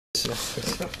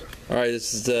case. All right,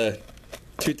 this is the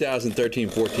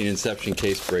 2013-14 Inception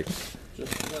case break.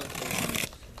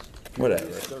 Whatever.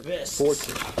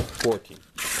 14.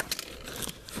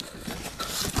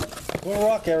 What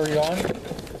rock are you on?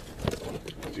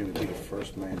 It's going to be the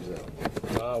first man's out.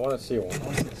 I want to see one.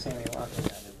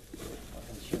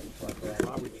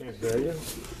 We can't hear you.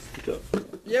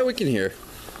 Yeah, we can hear.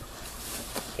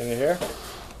 Can you hear?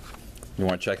 You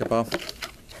want to check it, Bob?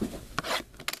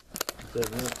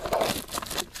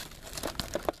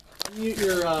 Mute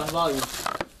your volume.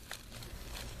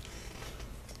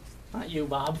 Not you,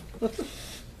 Bob. No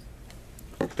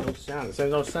sound. It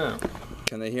says no sound.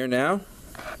 Can they hear now?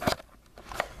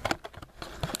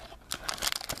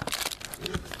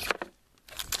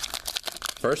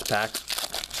 First pack.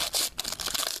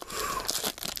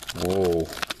 Whoa.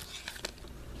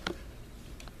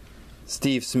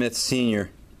 Steve Smith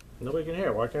Sr. Nobody can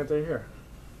hear. Why can't they hear?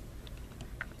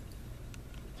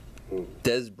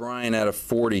 Des Bryant out of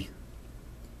 40.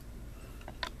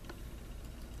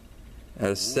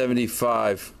 Out of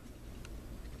 75.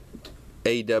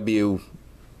 AW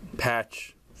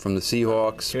patch from the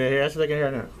Seahawks. Can you hear? That's what they can hear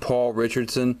now. Paul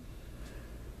Richardson,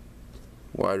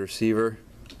 wide receiver.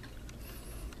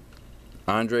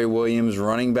 Andre Williams,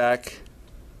 running back,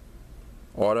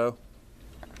 auto.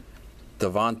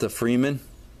 Devonta Freeman,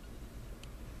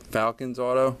 Falcons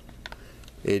auto.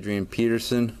 Adrian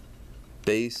Peterson,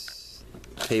 base.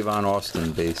 Tavon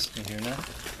Austin, base. Can you hear now?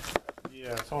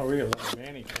 Yeah, it's only really like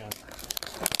Manny count.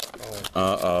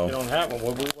 Uh-oh. You don't have one. We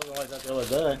wasn't like that the other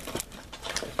day.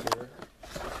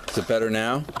 Is it better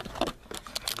now? Is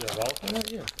there a vault in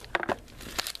it? Yeah.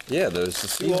 Yeah, there's the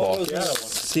Seahawk,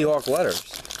 Seahawk letters.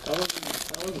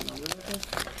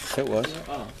 It was.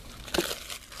 Oh.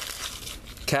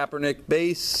 Kaepernick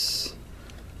base.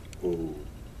 Ooh.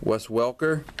 Wes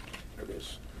Welker. There it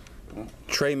is.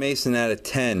 Trey Mason out of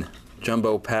 10.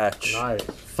 Jumbo patch. Nice.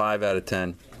 5 out of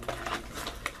 10.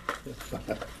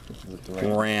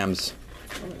 Rams.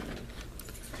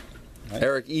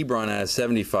 Eric Ebron out of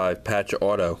 75. Patch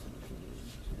auto.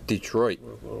 Detroit.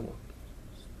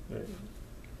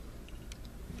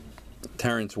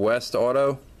 Terrence West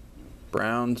auto.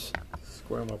 Browns.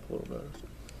 Square them up a little better.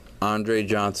 Andre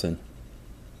Johnson.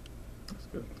 That's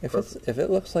good. If it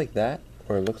looks like that,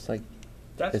 or it looks like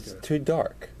That's it's good. too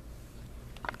dark.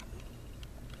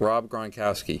 Rob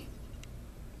Gronkowski,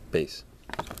 base.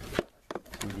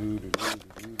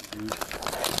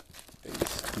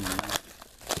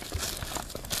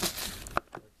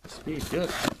 Speed, good.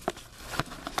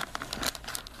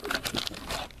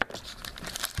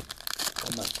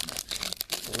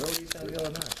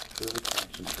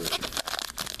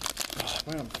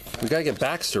 We gotta get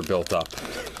Baxter built up.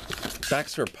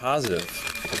 Baxter positive.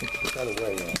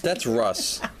 That's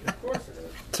Russ.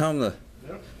 Tell him to.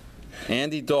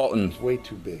 Andy Dalton, Way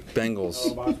too big.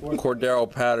 Bengals. Cordero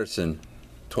Patterson,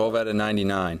 12 out of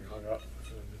 99.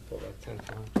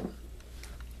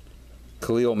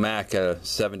 Khalil Mack at a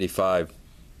 75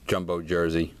 jumbo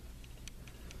jersey.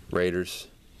 Raiders.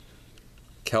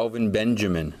 Kelvin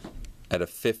Benjamin at a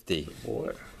 50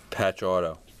 Boy. patch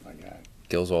auto. My God.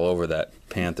 Gills all over that.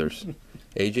 Panthers.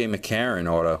 AJ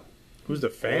McCarron auto. Who's the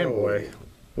fanboy?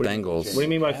 Bengals. What do you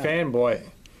mean by fanboy?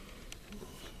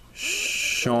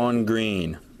 Sean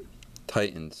Green,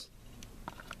 Titans.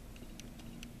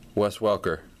 Wes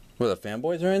Welker. What, the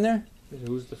fanboys are in there?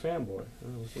 Who's the fanboy?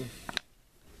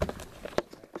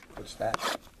 What's that?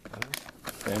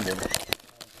 Fanboy.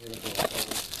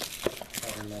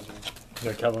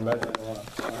 Yeah, Kevin Medley.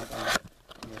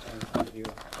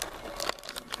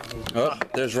 Oh,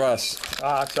 there's Russ.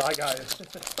 Ah, so I got it.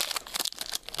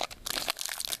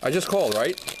 I just called,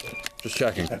 right? Just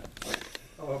checking.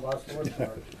 Oh, about sports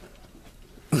card.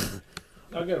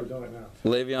 I'll get him doing it now.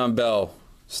 Le'Veon Bell,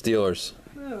 Steelers.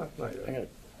 Yeah, not I yet. got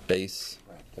Base.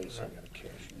 right place. I got to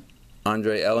cash in.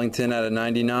 Andre Ellington out of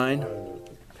 99.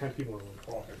 10 people in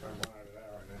the talk if I'm out of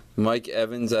that right now. Mike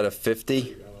Evans out of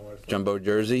 50. Jumbo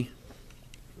jersey.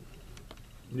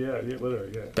 Yeah,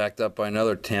 literally, yeah. Backed up by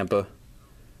another Tampa.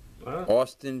 Huh?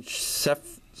 Austin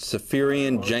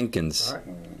Safarian Jenkins. All right.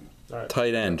 All right.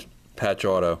 Tight end. Patch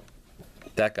auto.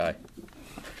 That guy.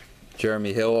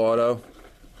 Jeremy Hill auto.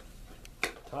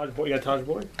 Taj Boy, you got Taj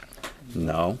Boy?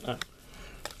 No.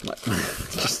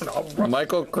 No,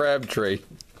 Michael Crabtree.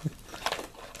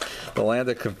 The land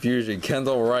of confusion.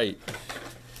 Kendall Wright.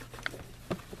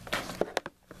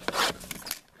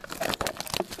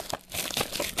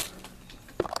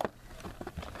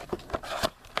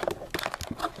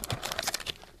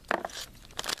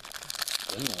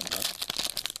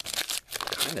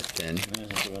 Kind of thin.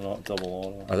 Double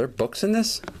auto. Are there books in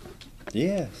this?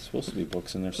 Yeah, supposed to be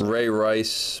books in there. somewhere. Ray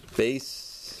Rice,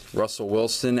 base. Russell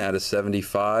Wilson out of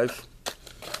 75.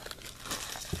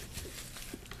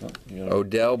 Oh, you got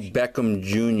Odell Beckham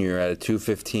Jr. out of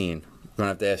 215. I'm gonna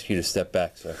have to ask you to step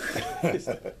back, sir.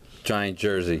 Giant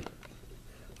jersey.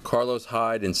 Carlos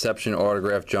Hyde, Inception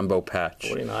autograph jumbo patch.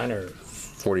 49ers.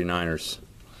 49ers.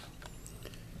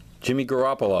 Jimmy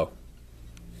Garoppolo.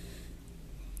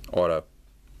 Auto.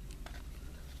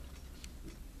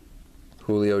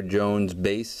 Julio Jones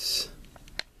base.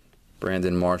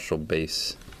 Brandon Marshall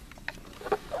base.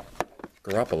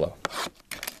 Garoppolo.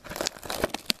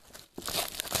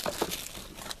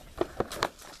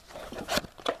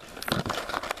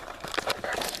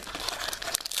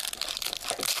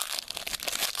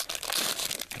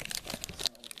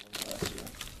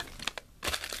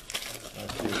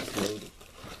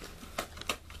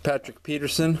 Patrick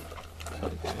Peterson.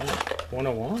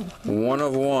 101. 1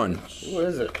 of 1. Who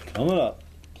is it? Coming up.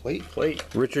 Plate.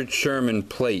 Richard Sherman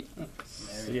plate.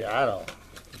 Seattle.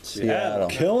 Seattle.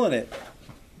 Killing it.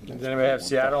 Does anybody have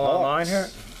Seattle online here?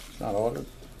 It's not ordered.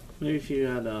 Maybe if you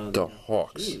had The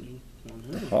Hawks.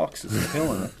 Hawks is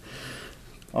killing it.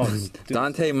 Oh, it's, dude,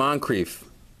 Dante Moncrief.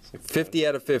 it's like 50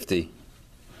 out of 50.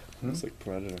 It's like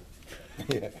Predator.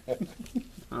 Yeah. I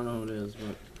don't know who it is,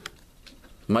 but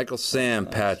Michael Sam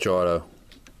patch auto.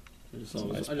 I just saw,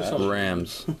 Nice I just saw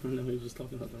Rams. I know he was just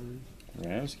talking about the Rams.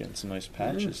 Rams getting some nice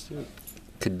patches too.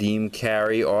 Kadeem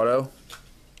Carey auto.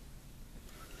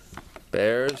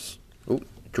 Bears. Oop.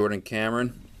 Jordan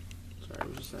Cameron. Sorry, it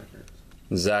was just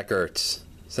that. Zach Ertz.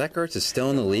 Zach Ertz is still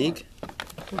in the league?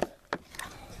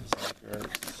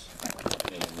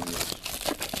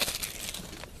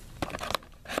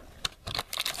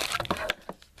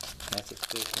 That's a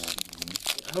thick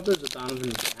one. I hope there's a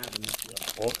Donovan Adams.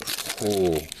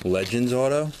 Ooh. Legends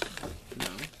auto. No,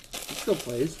 he still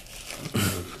plays.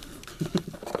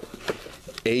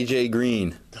 AJ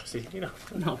Green. Does he? You know.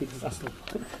 No, he doesn't still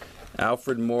play.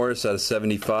 Alfred Morris out of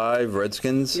 75.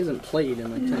 Redskins. He hasn't played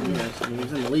in like 10 years. I mean, he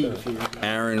was in the league a few years ago.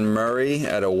 Aaron Murray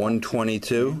out of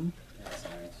 122.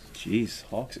 Jeez,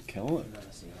 Hawks are killing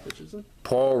it. Richardson?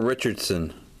 Paul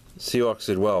Richardson. Seahawks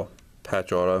did well.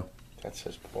 Patch auto. That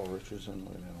says Paul Richardson.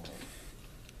 Look at that.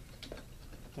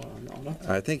 Well, no.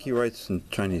 I think he writes in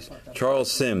Chinese.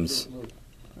 Charles Sims.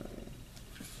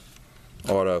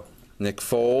 Auto. Nick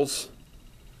Foles.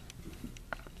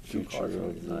 Future of the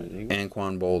Eagles.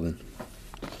 Anquan Bolden.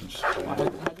 How'd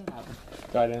that happen?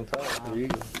 Guy didn't play. There you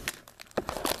go.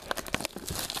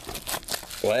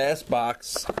 Last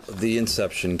box of the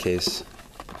Inception case.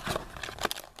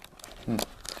 The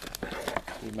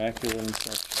Immaculate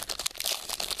Inception.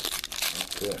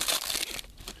 That's it.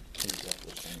 He's got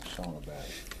the same song about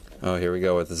it. Oh, here we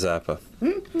go with the Zappa.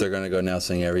 They're going to go now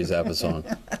sing every Zappa song.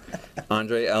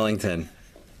 Andre Ellington.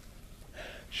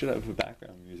 Should have a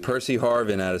background music. Percy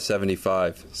Harvin out of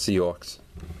 75. Seahawks.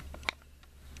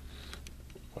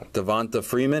 Devonta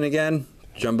Freeman again.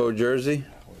 Jumbo jersey.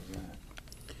 What is that?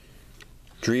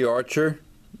 Dree Archer.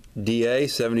 DA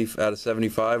 70 out of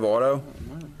 75 auto.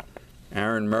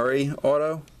 Aaron Murray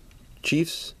auto.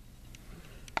 Chiefs.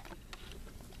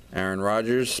 Aaron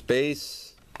Rodgers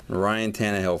space. Ryan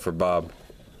Tannehill for Bob.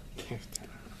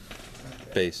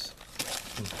 Base.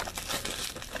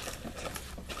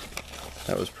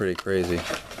 That was pretty crazy.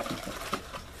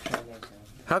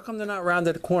 How come they're not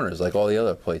rounded at corners like all the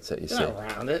other plates that you see? They're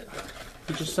not around it.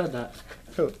 He just said that.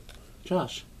 Who?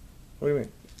 Josh. What do you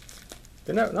mean?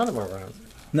 They're not, none of them are around.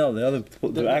 No,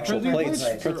 the actual printed plates.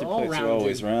 plates, Printed they're all plates are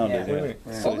always rounded. Yeah. Yeah. What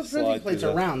do you So All they the slide printing plates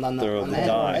through are round on the, they're on the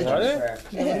die. edges. Are they?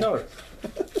 Yeah. I didn't know it.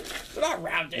 They're not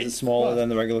rounded. Is it smaller than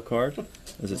the regular card?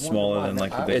 Is it smaller than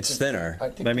like the big? It's thinner.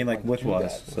 think I mean, they like might do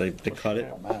width-wise, that so they cut it?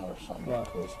 Them out or something,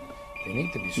 because they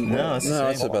need to be small. No, it's the No, same.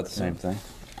 it's about the same thing.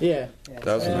 Yeah. That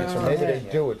was a nice So one. maybe they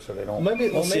do it so they don't. Maybe,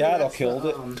 Well, Seattle killed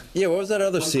it. Yeah, what was that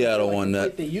other Seattle one?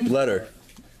 That letter.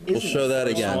 We'll show that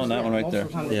Oh, again. that one right there.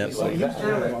 Yeah.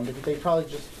 They probably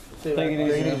just. Take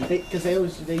it easy. Because they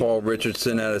always. They, Paul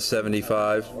Richardson out of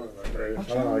 75. I don't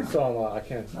know. I saw him. I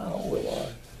can't. No,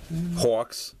 why?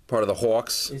 Hawks, part of the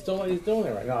Hawks. He's doing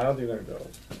it right now. I don't think they're gonna go.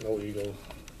 No Eagles.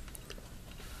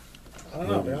 I don't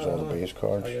know. Maybe use all the base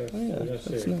cards. I guess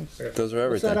that's see. nice. Yeah. Those are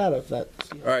everything. out of that.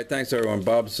 All right, thanks everyone.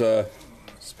 Bob's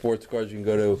sports cards. You can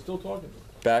go to Still talking.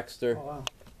 Baxter. Oh, wow.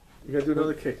 You gotta do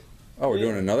another kick. Oh, we're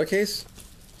doing another case?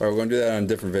 Or we're going to do that on a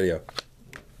different video.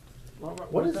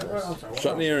 What is this? I'm sorry.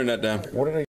 Shut the internet down. What did I